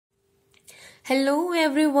Hello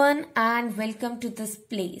everyone and welcome to this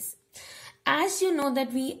place. As you know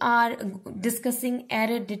that we are discussing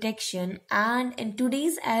error detection, and in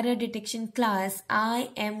today's error detection class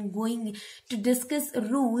I am going to discuss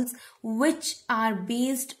rules which are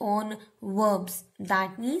based on verbs.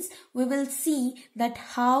 That means we will see that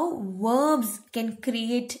how verbs can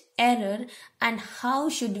create error and how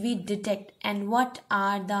should we detect and what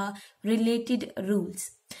are the related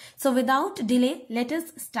rules. So without delay, let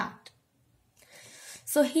us start.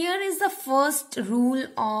 So here is the first rule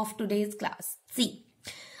of today's class. See,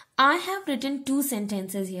 I have written two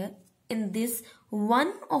sentences here. In this,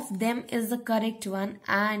 one of them is the correct one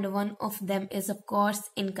and one of them is of course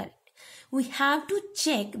incorrect. We have to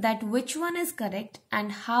check that which one is correct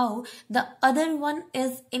and how the other one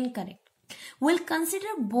is incorrect. We'll consider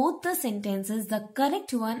both the sentences, the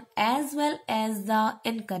correct one as well as the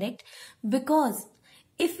incorrect, because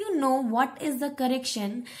if you know what is the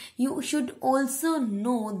correction, you should also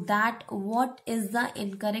know that what is the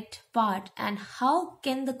incorrect part and how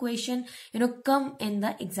can the question come in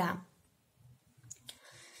the exam.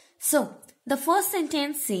 So the first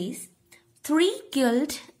sentence says 3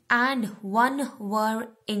 killed and 1 were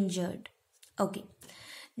injured. Okay.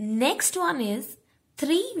 Next one is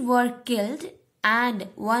 3 were killed and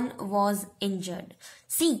 1 was injured.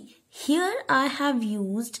 See, here I have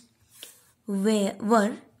used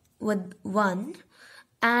were with 1,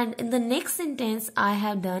 and in the next sentence I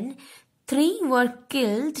have done 3 were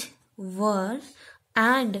killed were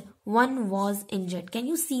and 1 was injured. Can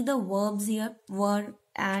you see the verbs here, were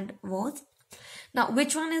and was? Now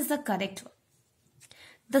which one is the correct one?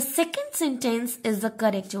 The second sentence is the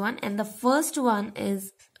correct one and the first one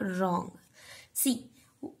is wrong. See,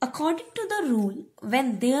 according to the rule,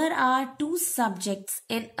 when there are two subjects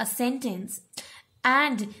in a sentence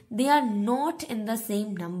and they are not in the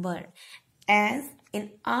same number, as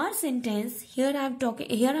in our sentence here I'm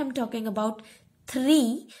talking about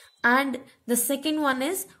 3 and the second one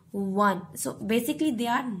is 1. So basically they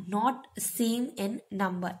are not same in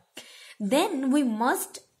number. Then we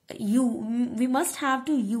must have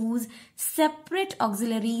to use separate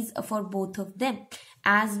auxiliaries for both of them,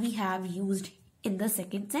 as we have used in the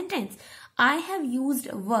second sentence. I have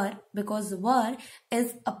used were because were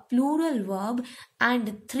is a plural verb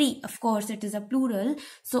and 3, of course, it is a plural.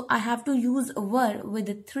 So I have to use were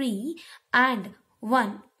with 3 and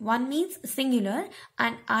 1. 1 means singular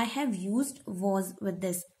and I have used was with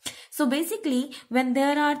this. So basically when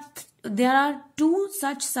there are two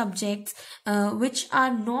such subjects which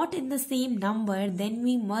are not in the same number, then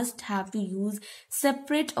we must have to use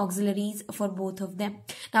separate auxiliaries for both of them.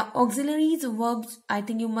 Now auxiliaries verbs, I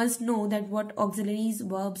think you must know that what auxiliaries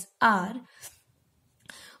verbs are.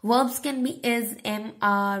 Verbs can be is, am,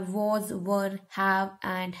 are, was, were, have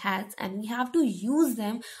and has, and we have to use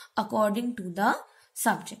them according to the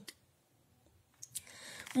subject.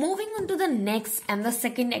 Moving on to the next and the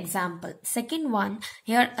second example. Second one,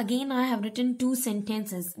 here again I have written two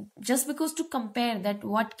sentences just because to compare that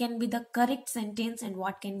what can be the correct sentence and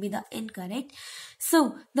what can be the incorrect.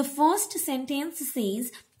 So the first sentence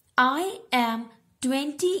says, I am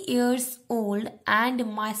 20 years old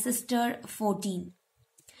and my sister 14.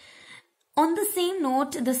 On the same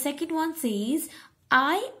note, the second one says,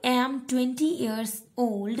 I am 20 years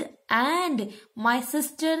old and my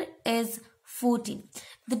sister is 14.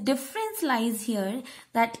 The difference lies here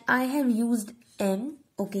that I have used am,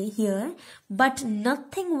 okay, here, but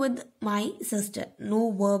nothing with my sister.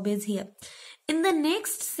 No verb is here. In the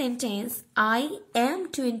next sentence, I am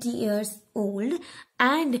 20 years old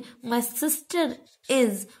and my sister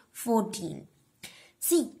is 14.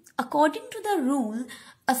 See, according to the rule,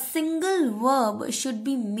 a single verb should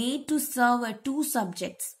be made to serve two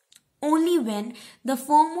subjects only when the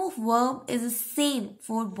form of verb is the same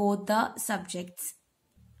for both the subjects.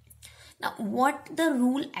 Now, what the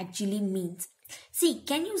rule actually means? See,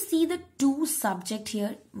 can you see the two subject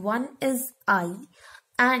here? One is I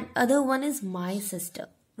and other one is my sister,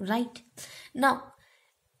 right? Now,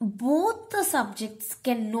 both the subjects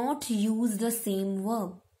cannot use the same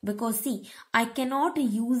verb because see, I cannot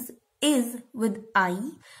use is with I,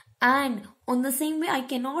 and on the same way I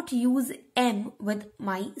cannot use am with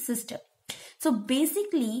my sister. So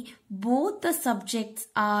basically both the subjects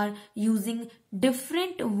are using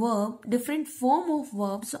different form of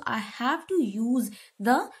verb. So I have to use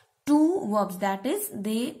the two verbs, that is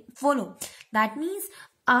they follow. That means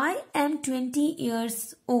I am 20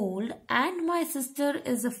 years old and my sister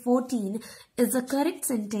is 14 is the correct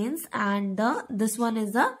sentence and this one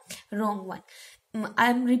is the wrong one. I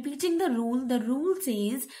am repeating the rule. The rule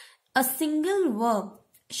says a single verb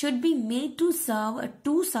should be made to serve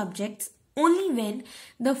two subjects only when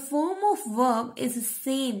the form of verb is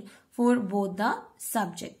same for both the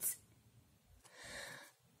subjects.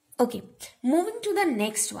 Okay, moving to the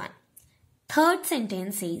next one. Third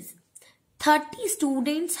sentence says, 30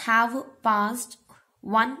 students have passed,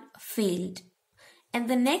 1 failed. And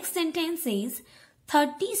the next sentence says,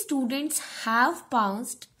 30 students have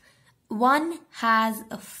passed, 1 has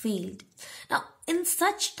failed. Now, in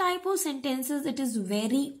such type of sentences, it is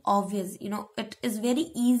very obvious, it is very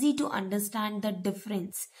easy to understand the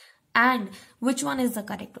difference and which one is the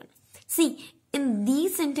correct one. See, in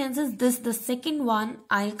these sentences, the second one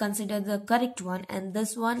I'll consider the correct one and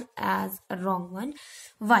this one as a wrong one.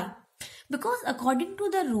 Why? Because according to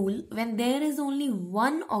the rule, when there is only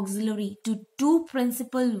one auxiliary to two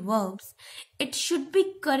principal verbs, it should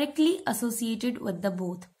be correctly associated with the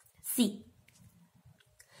both. See,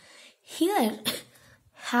 here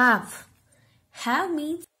have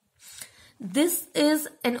means this is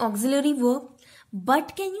an auxiliary verb,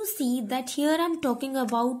 but can you see that here I'm talking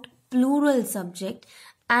about plural subject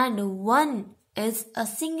and one is a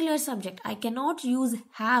singular subject. I cannot use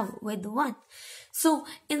have with one. So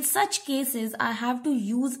in such cases, I have to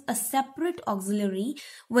use a separate auxiliary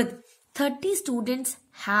with 30 students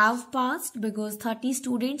have passed because 30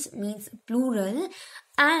 students means plural,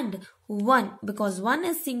 and 1 because 1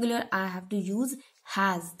 is singular, I have to use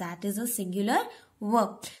has, that is a singular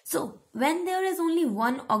verb. So when there is only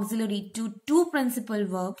one auxiliary to two principal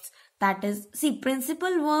verbs, that is, see,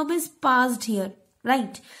 principal verb is passed here,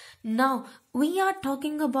 right? Now we are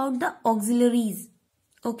talking about the auxiliaries,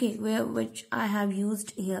 okay, which I have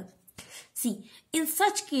used here. See, in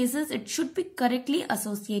such cases, it should be correctly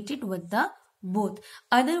associated with the both.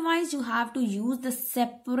 Otherwise, you have to use the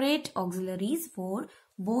separate auxiliaries for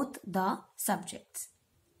both the subjects.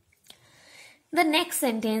 The next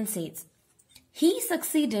sentence says, he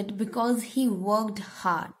succeeded because he worked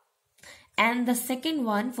hard. And the second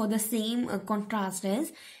one for the same contrast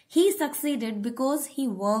is, he succeeded because he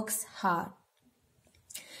works hard.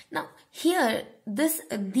 Now here this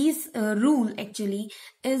rule actually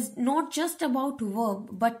is not just about verb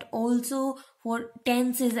but also for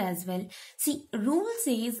tenses as well. See, rule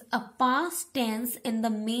says a past tense in the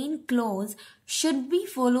main clause should be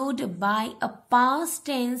followed by a past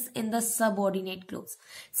tense in the subordinate clause.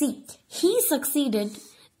 See, he succeeded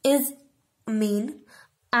is main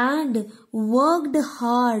and worked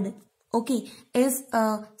hard, okay, is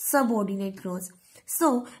a subordinate clause.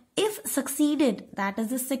 So if succeeded, that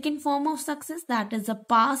is the second form of success, that is the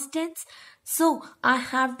past tense. So I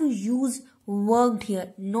have to use worked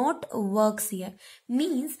here, not works here.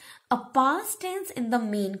 Means a past tense in the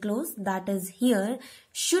main clause, that is here,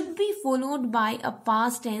 should be followed by a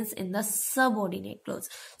past tense in the subordinate clause.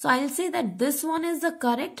 So I'll say that this one is the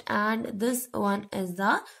correct and this one is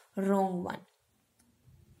the wrong one.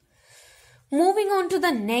 Moving on to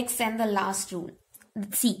the next and the last rule.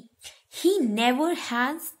 See, he never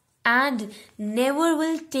has and never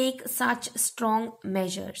will take such strong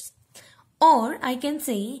measures. Or I can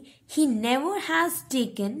say, he never has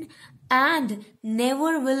taken and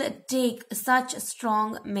never will take such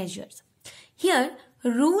strong measures. Here,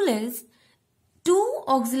 rule is two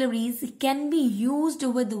auxiliaries can be used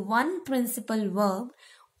with one principal verb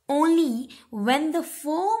only when the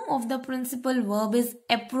form of the principal verb is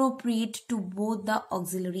appropriate to both the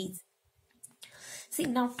auxiliaries. See,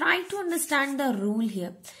 now try to understand the rule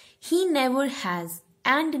here. He never has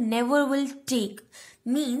and never will take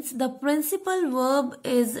means the principal verb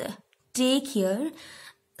is take here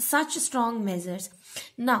such strong measures.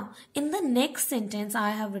 Now, in the next sentence I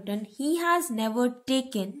have written, he has never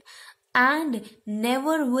taken and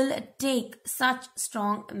never will take such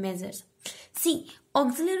strong measures. See,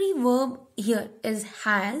 auxiliary verb here is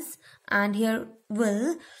has and here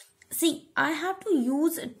will. See, I have to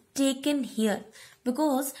use taken here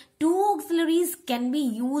because two auxiliaries can be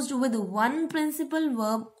used with one principal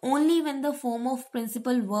verb only when the form of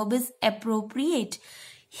principal verb is appropriate.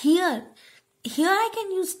 Here I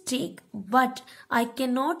can use take, but I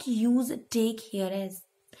cannot use take here as,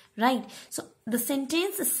 right? So the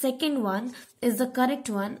sentence second one is the correct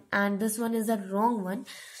one and this one is the wrong one.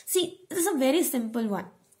 See, this is a very simple one.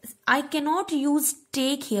 I cannot use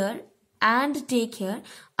take here and take here.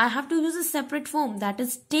 I have to use a separate form, that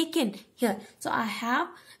is taken here. So I have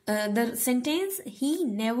the sentence, he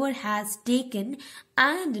never has taken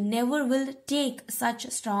and never will take such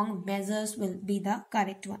strong measures will be the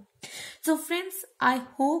correct one. So friends, I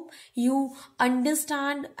hope you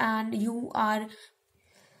understand and you are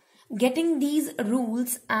getting these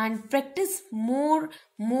rules and practice more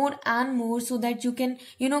and more, so that you can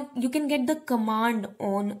you can get the command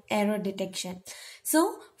on error detection.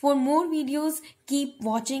 So for more videos, keep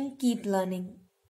watching, keep learning.